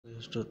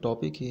The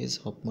topic is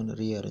Hofmann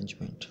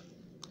rearrangement.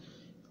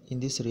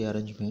 In this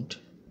rearrangement,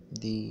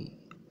 the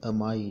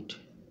amide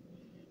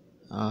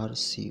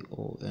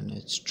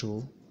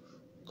RCONH2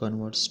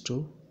 converts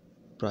to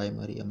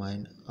primary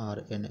amine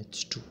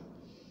RNH2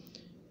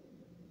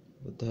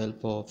 with the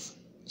help of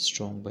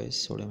strong base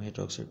sodium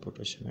hydroxide,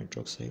 potassium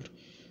hydroxide,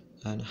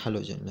 and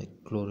halogen like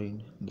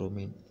chlorine,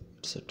 bromine,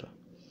 etc.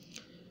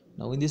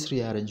 Now in this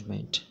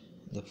rearrangement,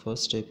 the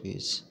first step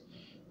is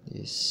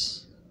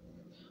this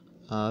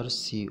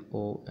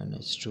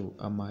RCONH2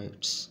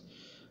 amides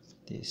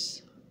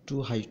these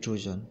two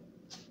hydrogen.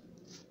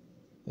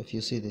 If you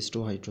see these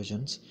two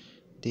hydrogens,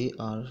 they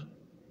are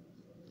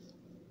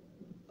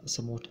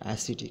somewhat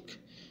acidic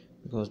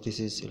because this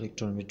is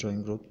electron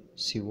withdrawing group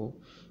CO.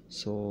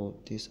 So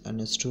this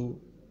NH2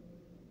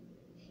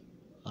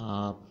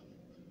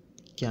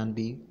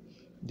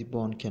 the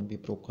bond can be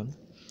broken,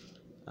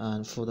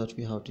 and for that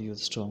we have to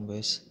use strong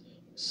base.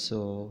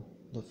 So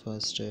the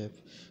first step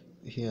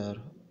here,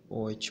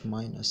 OH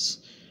minus.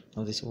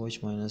 Now this OH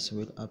minus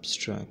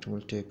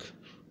will take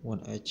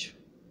one H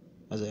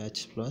as a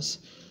H plus,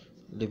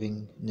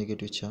 leaving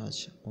negative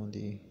charge on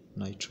the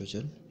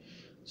nitrogen.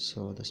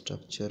 So the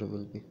structure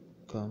will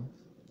become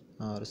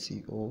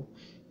RCO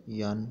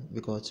N,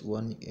 because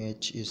one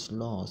H is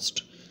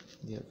lost,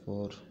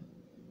 therefore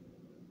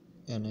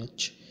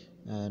NH,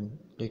 and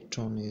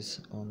electron is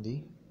on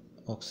the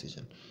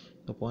oxygen.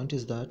 The point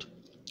is that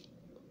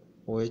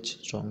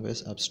OH strong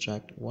base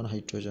abstract one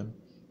hydrogen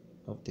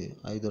of the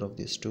either of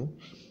these two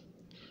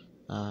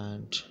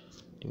and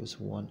use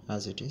one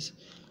as it is.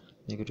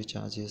 Negative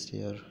charge is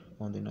here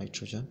on the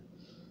nitrogen.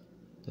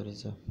 There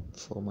is a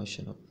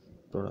formation of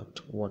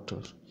product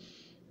water,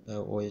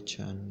 OH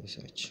and this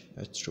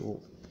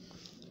H2O.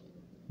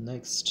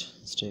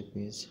 Next step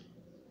is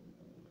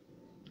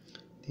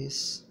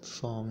this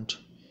formed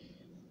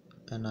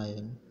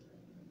anion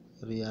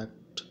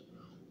react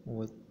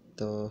with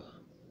the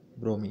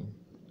bromine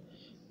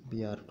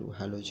Br2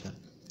 halogen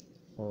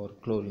or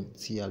chlorine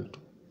Cl2.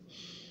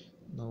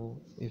 Now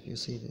if you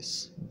see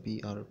this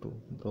Br2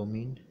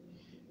 bromine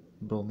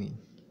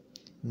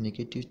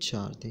negative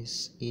charge,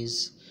 this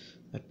is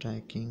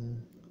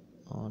attacking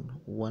on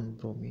one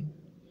bromine,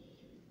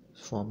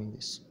 forming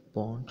this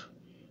bond,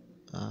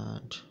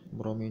 and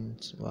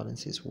bromine's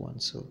valence is 1,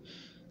 so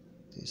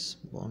this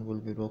bond will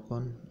be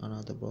broken,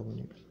 another bromine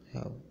will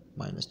have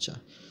minus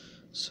charge,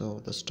 so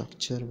the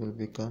structure will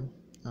become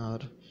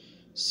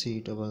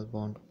RC double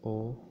bond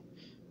O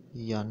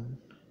N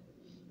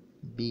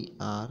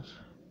Br,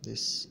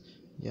 this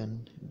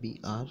N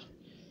Br,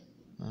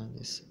 and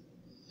this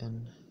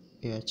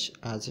NH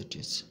as it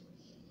is.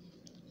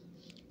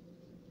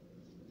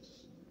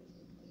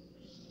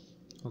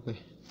 Okay,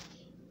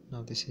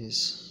 now this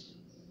is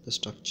the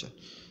structure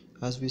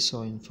as we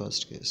saw in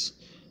first case.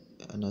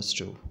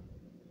 NH2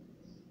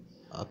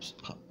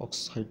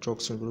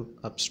 hydroxyl group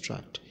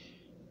abstract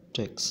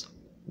takes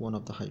one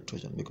of the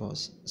hydrogen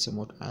because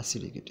somewhat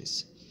acidic it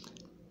is,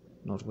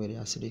 not very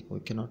acidic, we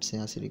cannot say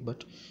acidic,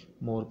 but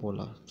more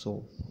polar,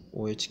 so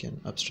OH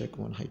can abstract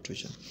one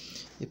hydrogen.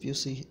 If you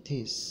see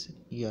this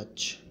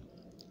H,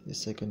 the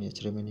second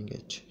H, remaining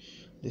H,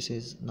 this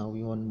is now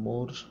even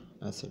more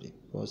acidic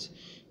because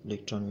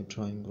electron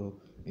withdrawing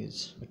group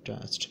is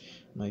attached.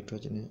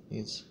 Nitrogen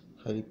is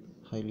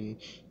highly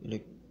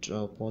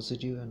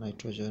electropositive and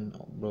nitrogen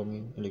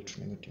bromine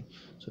electronegative,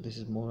 so this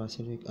is more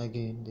acidic.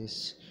 Again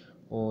this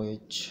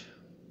OH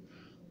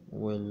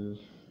will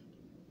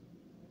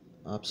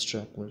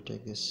abstract, will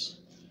take this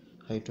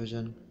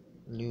hydrogen,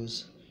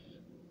 lose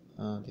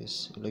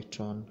this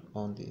electron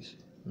on this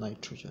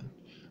nitrogen,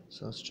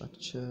 so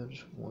structure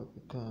will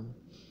become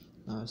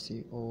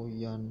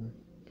RCON,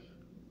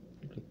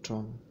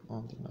 electron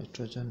on the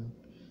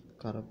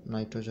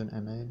nitrogen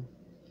anion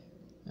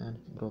and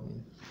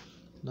bromine.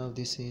 Now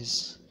this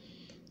is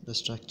the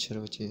structure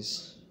which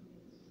is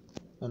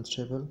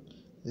unstable.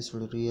 This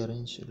will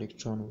rearrange,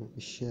 electron will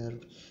be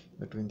shared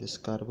between this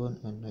carbon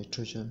and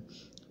nitrogen.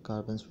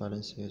 Carbon's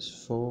valence is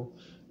 4,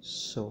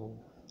 so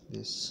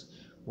this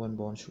one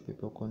bond should be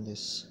broken,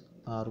 this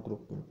R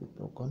group will be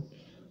broken,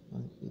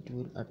 and it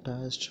will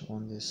attach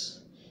on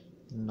this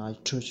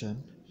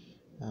nitrogen,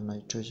 and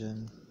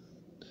nitrogen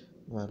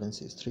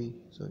valence is 3,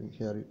 so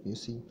here you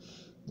see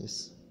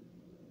this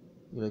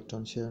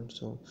electron shared,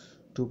 so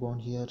 2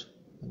 bond here,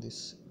 and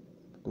this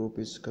group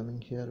is coming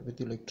here with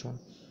the electron,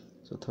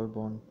 so third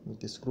bond with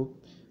this group,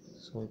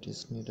 so it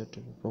is needed to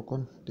be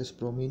broken. This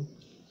bromine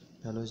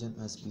halogen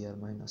as Br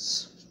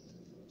minus.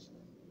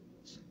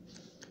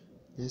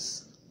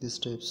 These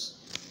steps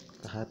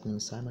are happening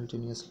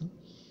simultaneously,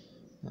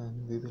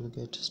 and we will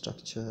get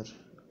structure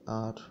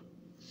R.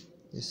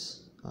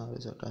 This R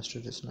is attached to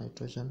this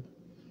nitrogen,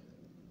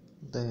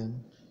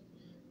 then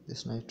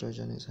this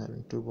nitrogen is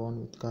having 2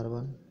 bonds with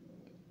carbon,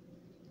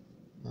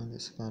 and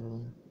this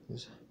carbon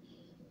is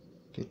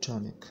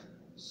ketonic,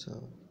 so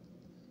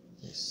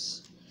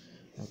this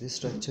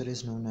structure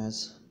is known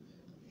as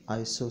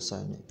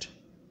isocyanate.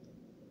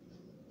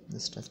 The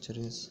structure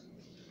is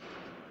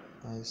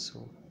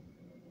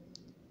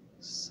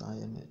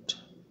isocyanate.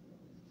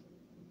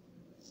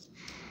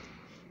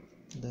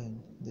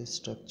 then this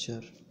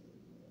structure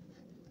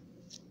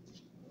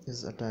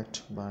is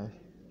attacked by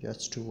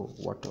H2O,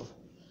 water.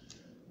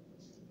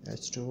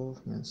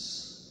 H2O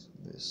means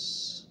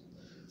this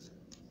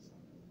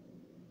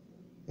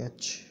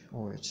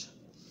HOH.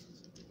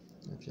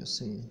 If you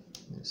see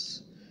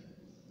this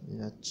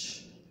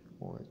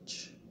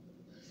HOH,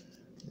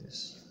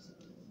 this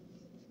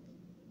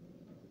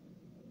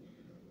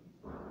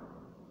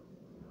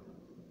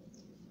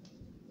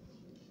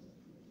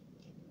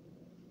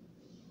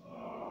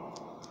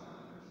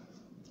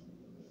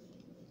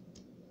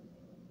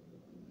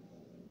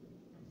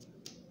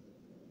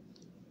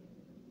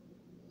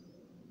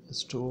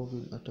H2O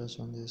will attach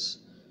on this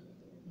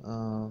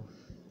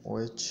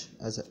OH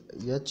as a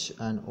H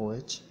and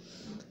OH.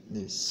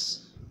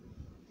 This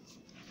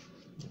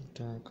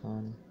attack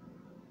on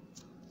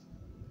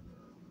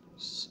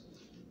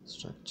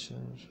structure.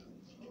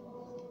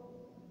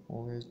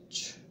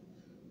 OH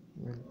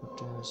will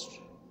attach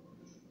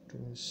to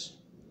this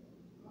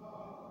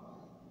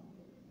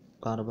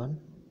carbon,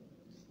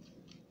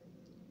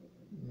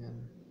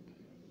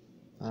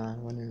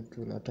 and when it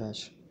will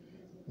attach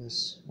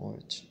this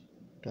OH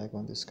attack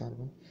on this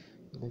carbon,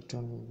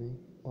 electron will be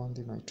on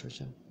the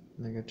nitrogen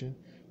negative.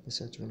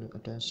 This H will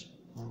attach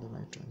on the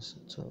nitrogen,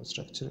 so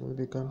structure will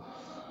become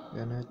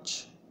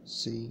NHCOOH.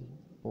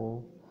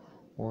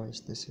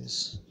 This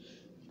is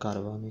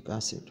carbonic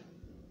acid.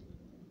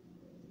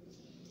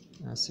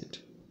 Now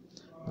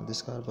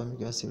this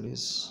carbonic acid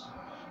is,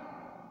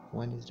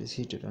 when it is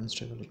heated,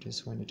 unstable it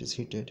is, when it is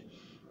heated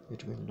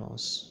it will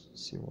lose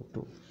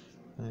CO2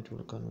 and it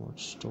will convert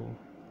to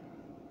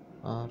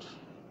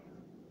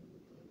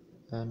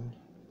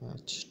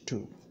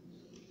RNH2.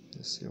 The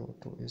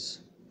CO2 is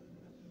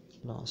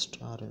lost,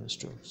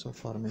 RNH2. So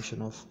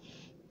formation of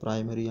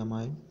primary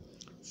amine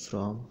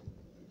from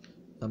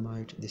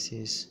amide. This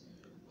is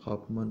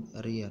Hofmann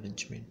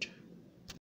rearrangement.